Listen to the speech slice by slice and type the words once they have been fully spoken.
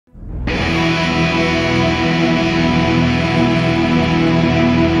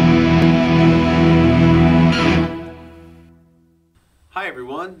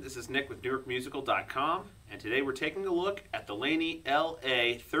this is Nick with NewarkMusical.com, and today we're taking a look at the Laney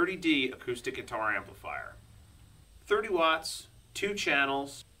LA30D Acoustic Guitar Amplifier. 30 watts, 2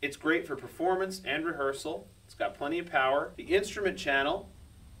 channels. It's great for performance and rehearsal. It's got plenty of power. The instrument channel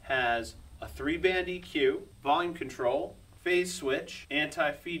has a 3-band EQ, volume control, phase switch,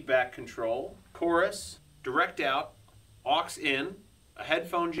 anti-feedback control, chorus, direct out, aux in, a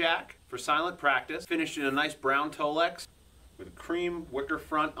headphone jack for silent practice, finished in a nice brown Tolex with a cream wicker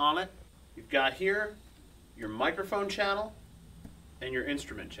front on it. You've got here your microphone channel and your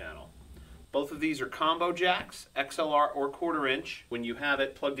instrument channel. Both of these are combo jacks, XLR or 1/4 inch. When you have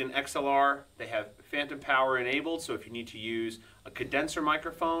it plugged in XLR, they have phantom power enabled, so if you need to use a condenser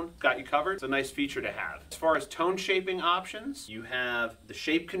microphone, it's got you covered. It's a nice feature to have. As far as tone shaping options, you have the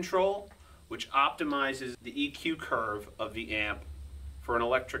shape control, which optimizes the EQ curve of the amp for an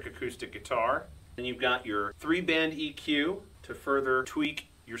electric acoustic guitar. Then you've got your 3-band EQ to further tweak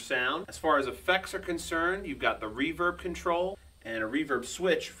your sound. As far as effects are concerned, you've got the reverb control and a reverb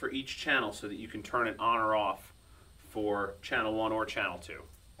switch for each channel so that you can turn it on or off for channel 1 or channel 2,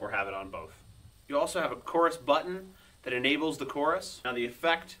 or have it on both. You also have a chorus button that enables the chorus. Now the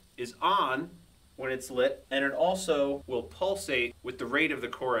effect is on when it's lit, and it also will pulsate with the rate of the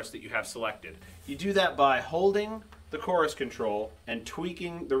chorus that you have selected. You do that by holding the chorus control and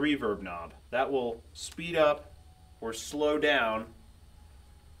tweaking the reverb knob. That will speed up or slow down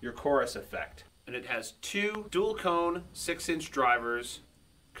your chorus effect. And it has 2 dual cone 6-inch drivers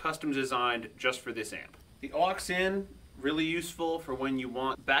custom designed just for this amp. The aux in, really useful for when you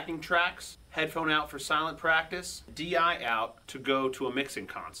want backing tracks, headphone out for silent practice, DI out to go to a mixing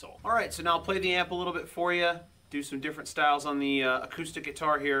console. Alright, so now I'll play the amp a little bit for you, do some different styles on the acoustic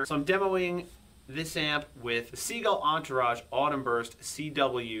guitar here. So I'm demoing this amp with the Seagull Entourage Autumn Burst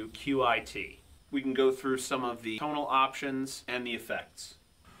CW QIT. We can go through some of the tonal options and the effects.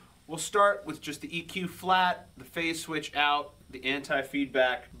 We'll start with just the EQ flat, the phase switch out, the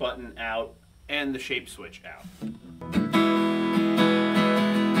anti-feedback button out, and the shape switch out.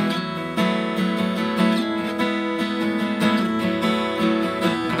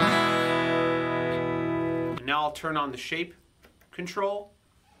 And now I'll turn on the shape control.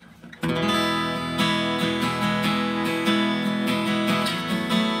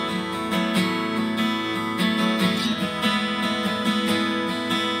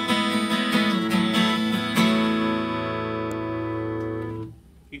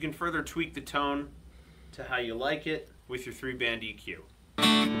 You can further tweak the tone to how you like it with your 3-band EQ.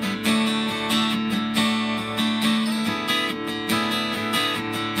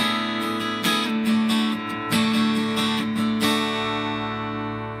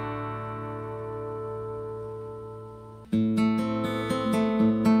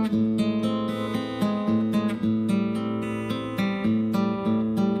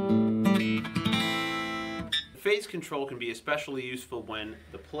 Phase control can be especially useful when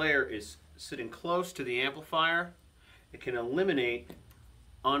the player is sitting close to the amplifier. It can eliminate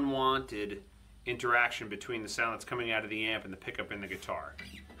unwanted interaction between the sound that's coming out of the amp and the pickup in the guitar.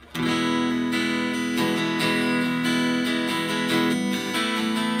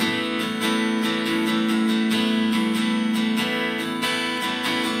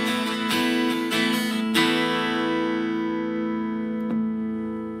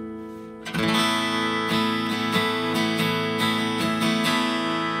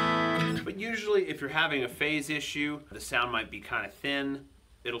 Usually if you're having a phase issue, the sound might be kind of thin.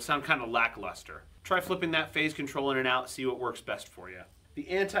 It'll sound kind of lackluster. Try flipping that phase control in and out, see what works best for you. The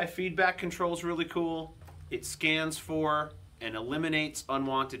anti-feedback control is really cool. It scans for and eliminates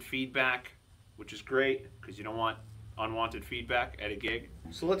unwanted feedback, which is great because you don't want unwanted feedback at a gig.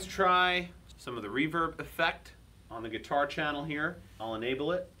 So let's try some of the reverb effect on the guitar channel here. I'll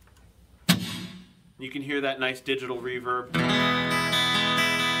enable it. You can hear that nice digital reverb.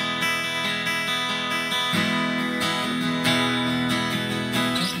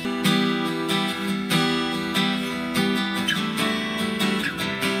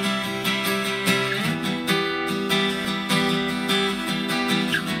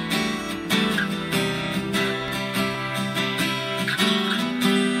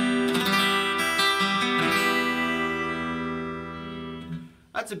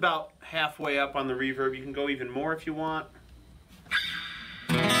 That's about halfway up on the reverb. You can go even more if you want.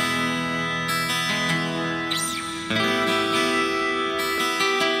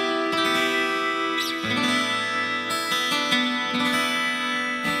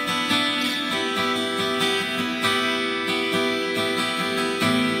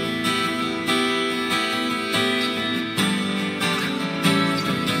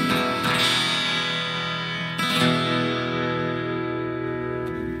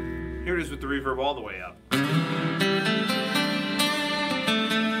 reverb all the way up.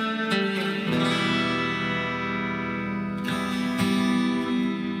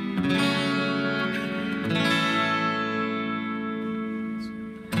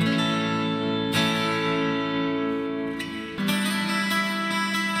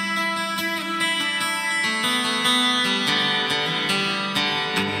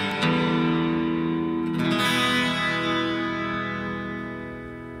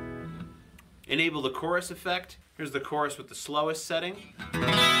 Enable the chorus effect. Here's the chorus with the slowest setting.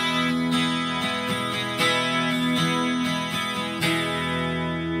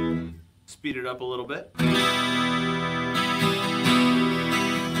 Speed it up a little bit.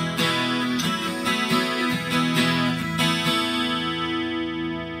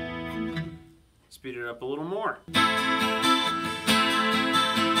 Speed it up a little more.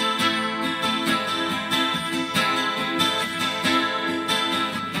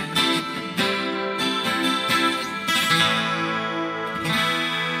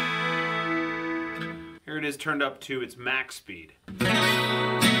 Here it is turned up to its max speed.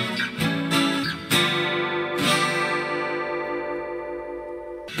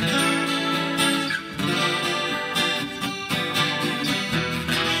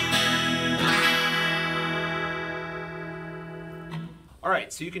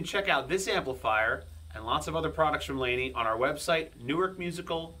 Alright, so you can check out this amplifier and lots of other products from Laney on our website,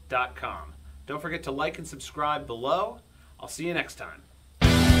 newarkmusical.com. Don't forget to like and subscribe below. I'll see you next time.